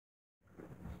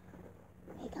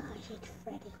Milkshake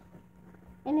Freddy.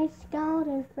 And it's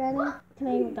Skeleton Freddy.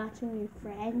 Today we got some new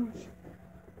friends.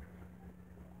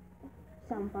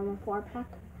 Some from a 4-pack,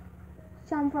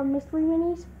 some from Mystery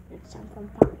Minis, and some from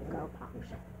Poppy Go Pops.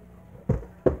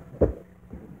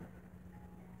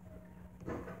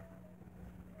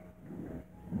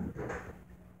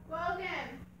 Logan!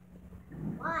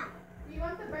 What? Do you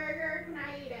want the burger or can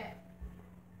I eat it?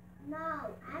 No,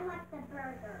 I want the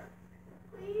burger.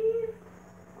 Please?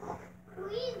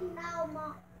 Please, no,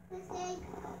 Mom. This ain't.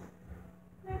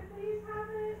 Can I please have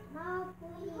it? No, I'm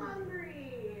please.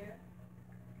 hungry.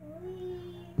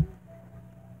 Please.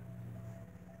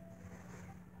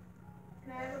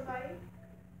 Can I have a bite?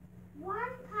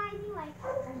 One tiny, like.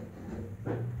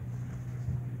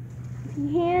 If you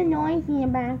hear noise in the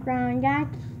background,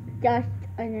 that's just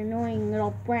an annoying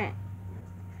little brat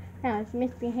that was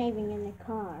misbehaving in the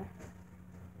car.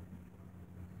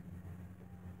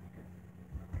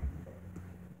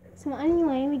 So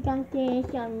anyway, we got this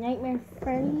Nightmare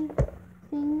Freddy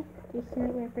thing, this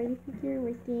Nightmare Freddy figure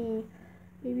with the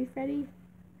baby Freddy.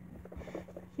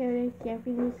 So there's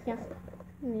Japanese stuff,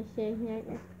 and this says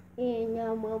Nightmare.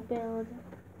 And we'll build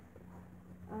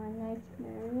a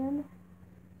Nightmare room.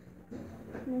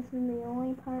 This is the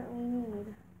only part we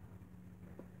need.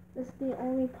 This is the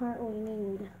only part we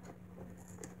need.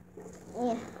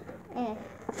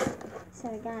 So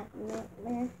I got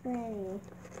Nightmare Freddy.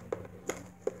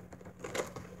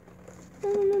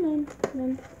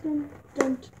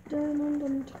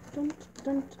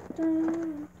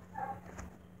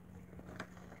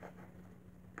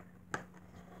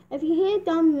 If you hear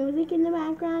dumb music in the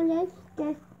background, that's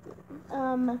just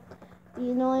the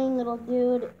annoying little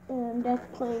dude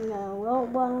that's playing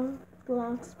Roblox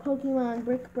Pokemon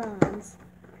Brick Bronze.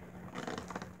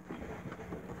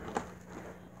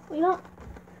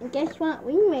 And guess what?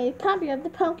 We made a copy of the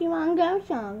Pokemon Go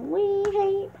song. We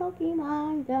hate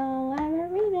Pokemon Go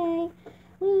every day.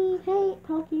 We hate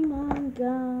Pokemon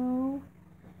Go.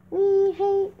 We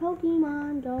hate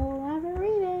Pokemon Go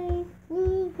every day.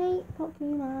 We hate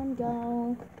Pokemon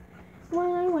Go.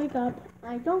 When I wake up,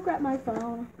 I don't grab my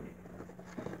phone.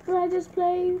 But I just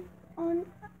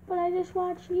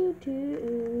watch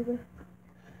YouTube.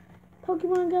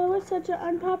 Pokemon Go is such an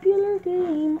unpopular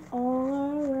game all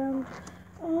around.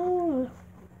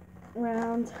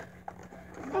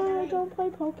 I don't play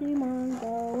Pokemon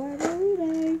Go every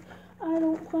day. I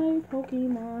don't play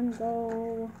Pokemon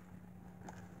Go.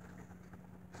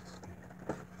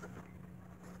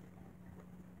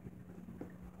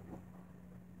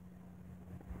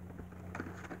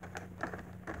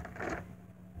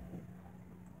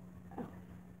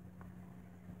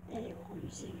 They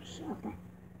won't sing Sheldon.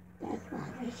 That's why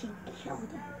they sing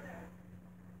Sheldon.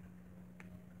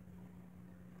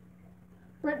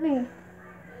 Brittany,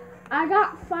 I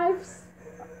got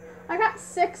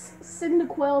 6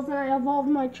 Cyndaquils and I evolved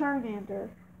my Charmander.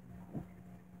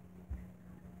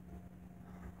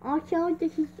 Also,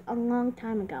 this is a long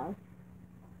time ago.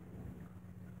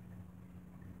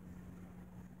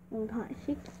 We got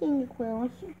 6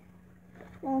 Cyndaquils.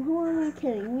 Well, who am I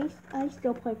kidding? I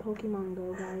still play Pokemon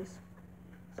Go, guys.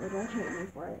 So don't hate me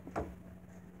for it.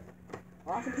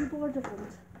 Lots of people are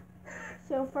different.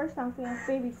 So first off, we have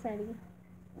Baby Freddy.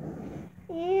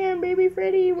 Yeah, Baby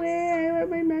Freddy, where? I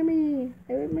want my mommy.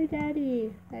 I want my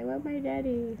daddy. I want my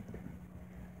daddy.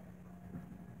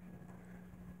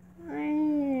 I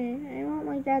want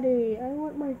my daddy. I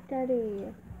want my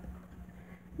daddy.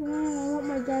 Yeah, I want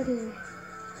my daddy.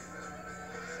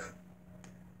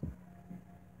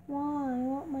 Why? I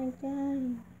want my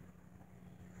daddy.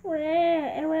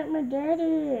 Where? I want my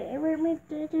daddy. I want my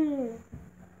daddy.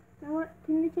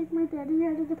 Can you take my daddy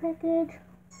out of the package?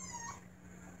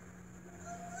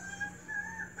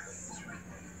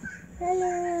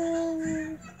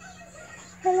 Hello.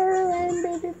 Hello, I'm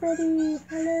Baby Freddy.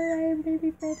 Hello, I'm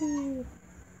Baby Freddy.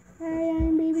 Hi,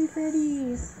 I'm Baby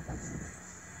Freddy.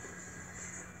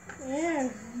 Yeah,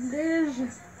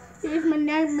 there's my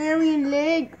Nightmarian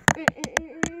leg. Look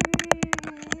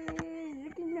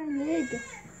at my leg.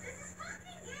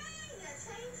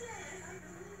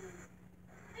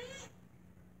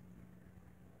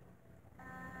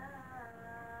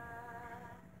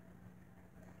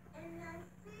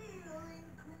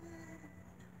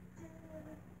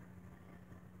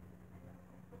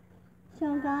 So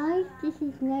guys, this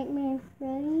is Nightmare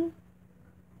Freddy.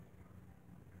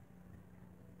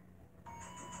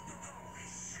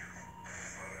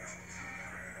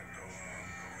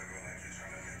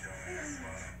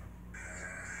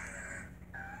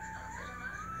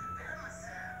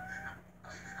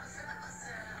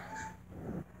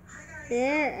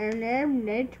 Yeah, and I'm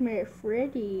Nightmare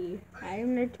Freddy.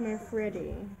 I'm Nightmare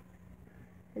Freddy.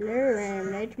 Hello,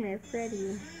 I'm Nightmare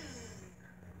Freddy.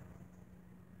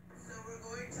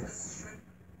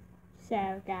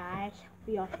 So guys,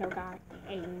 we also got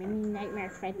a mini Nightmare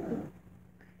Freddy.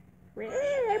 I'm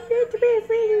Nightmare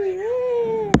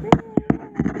Freddy.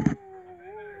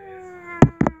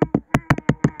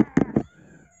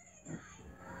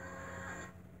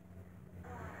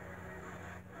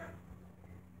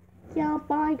 Yeah,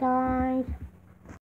 bye guys.